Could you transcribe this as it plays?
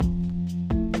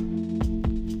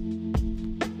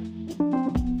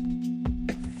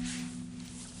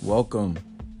welcome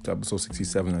to episode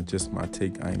 67 of Just My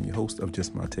Take. I am your host of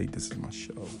Just My Take. This is my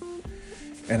show.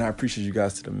 And I appreciate you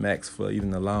guys to the max for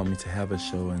even allowing me to have a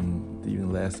show and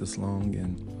even last this long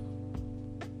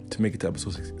and to make it to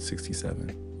episode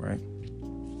 67, right?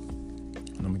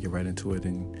 And I'm going to get right into it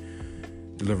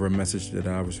and deliver a message that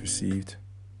I was received.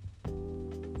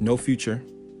 No future,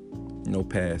 no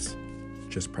past,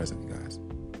 just present, guys.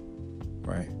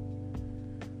 Right?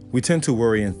 We tend to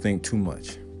worry and think too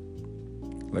much.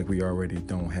 Like we already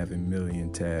don't have a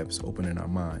million tabs open in our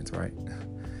minds, right?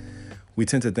 We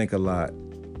tend to think a lot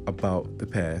about the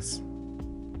past,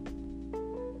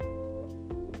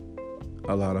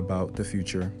 a lot about the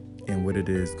future and what it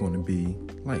is going to be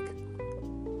like.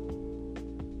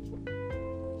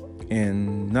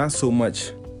 And not so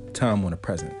much time on the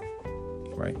present,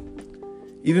 right?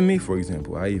 Even me, for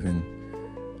example, I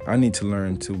need to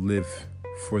learn to live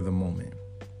for the moment.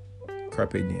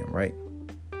 Carpe diem, right?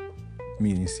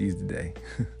 Meaning seize the day.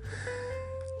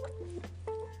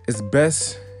 It's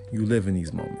best you live in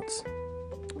these moments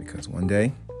because one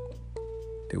day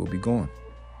they will be gone.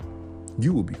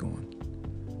 You will be gone.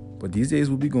 But these days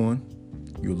will be gone.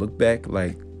 You'll look back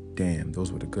like, damn,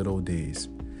 those were the good old days.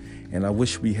 And I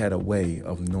wish we had a way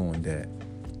of knowing that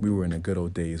we were in the good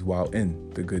old days while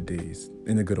in the good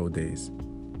old days.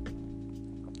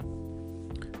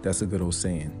 That's a good old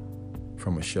saying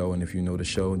from a show, and if you know the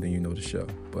show, then you know the show.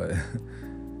 But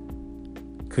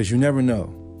because you never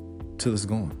know till it's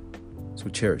gone, so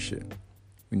cherish it.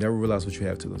 You never realize what you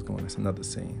have till it's gone. That's another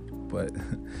saying,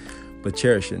 but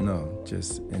cherish it. No,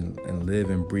 just and live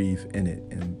and breathe in it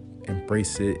and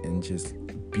embrace it and just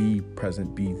be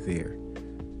present, be there.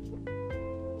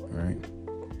 All right.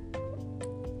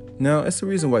 Now, it's the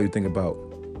reason why you think about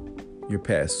your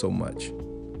past so much.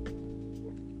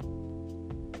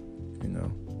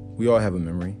 We all have a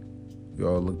memory. We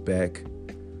all look back.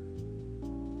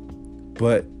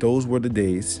 But those were the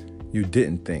days you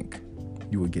didn't think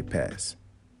you would get past.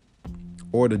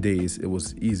 Or the days it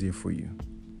was easier for you.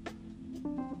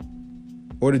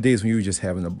 Or the days when you were just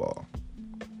having a ball.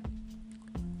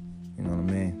 You know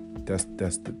what I mean? That's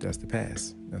the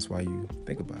past. That's why you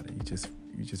think about it.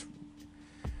 You just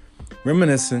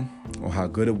reminiscing on how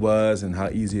good it was and how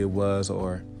easy it was,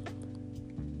 or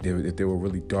if they were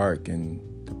really dark and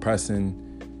depressing,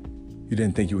 you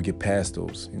didn't think you would get past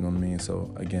those, you know what I mean?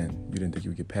 So again, you didn't think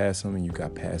you would get past them and you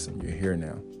got past them. You're here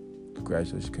now.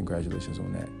 Congratulations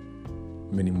on that.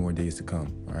 Many more days to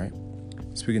come, all right?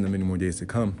 Speaking of many more days to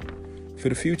come, for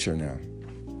the future now.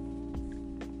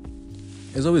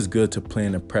 It's always good to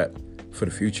plan and prep for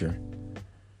the future.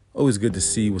 Always good to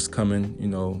see what's coming, you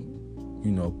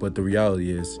know, but the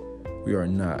reality is we are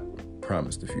not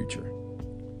promised the future,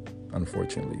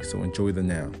 unfortunately. So enjoy the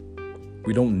now.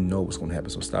 We don't know what's going to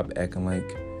happen, so stop acting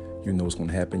like you know what's going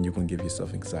to happen. You're going to give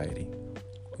yourself anxiety.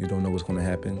 You don't know what's going to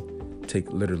happen.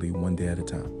 Take literally one day at a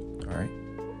time, all right?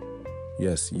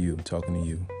 Yes, you, I'm talking to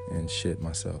you, and shit,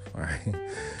 myself, all right?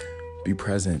 Be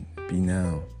present. Be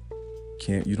now.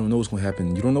 You don't know what's going to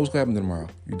happen. You don't know what's going to happen tomorrow.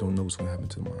 You don't know what's going to happen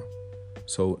tomorrow.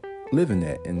 So live in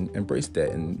that and embrace that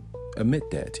and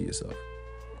admit that to yourself.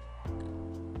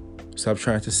 Stop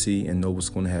trying to see and know what's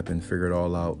going to happen. Figure it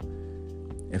all out.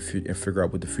 And figure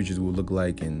out what the future will look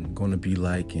like and going to be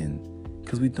like, and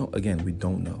because we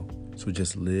don't know. So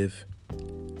just live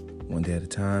one day at a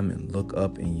time and look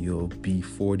up, and you'll be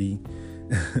 40.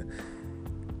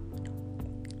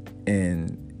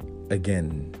 And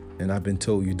again, and I've been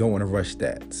told you don't want to rush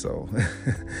that. So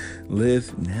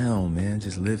live now, man.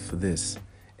 Just live for this.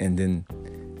 And then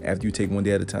after you take one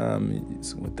day at a time,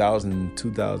 it's 1,000,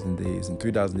 2,000 days, and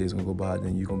 3,000 days going to go by.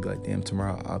 Then you're going to be like, damn,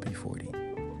 tomorrow I'll be 40.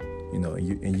 You know,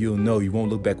 and you'll know, you won't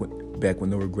look back with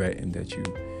no regret, and that you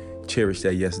cherished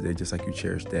that yesterday just like you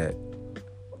cherished that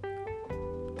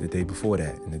the day before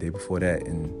that, and the day before that,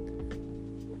 and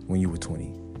when you were 20,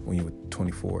 when you were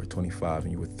 24, 25,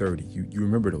 and you were 30. You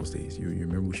remember those days. You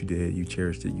remember what you did. You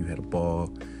cherished it. You had a ball.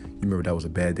 You remember that was a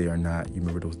bad day or not. You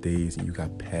remember those days, and you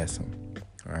got past them.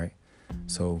 All right?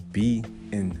 So be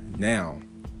in now.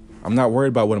 I'm not worried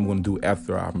about what I'm going to do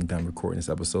after I'm done recording this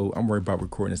episode. I'm worried about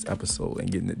recording this episode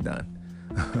and getting it done.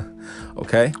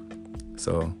 Okay?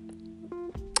 So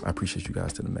I appreciate you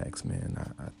guys to the max, man.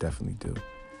 I definitely do.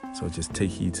 So just take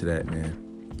heed to that,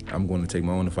 man. I'm going to take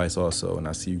my own advice also, and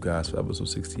I'll see you guys for episode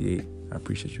 68. I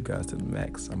appreciate you guys to the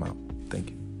max. I'm out.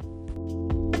 Thank you.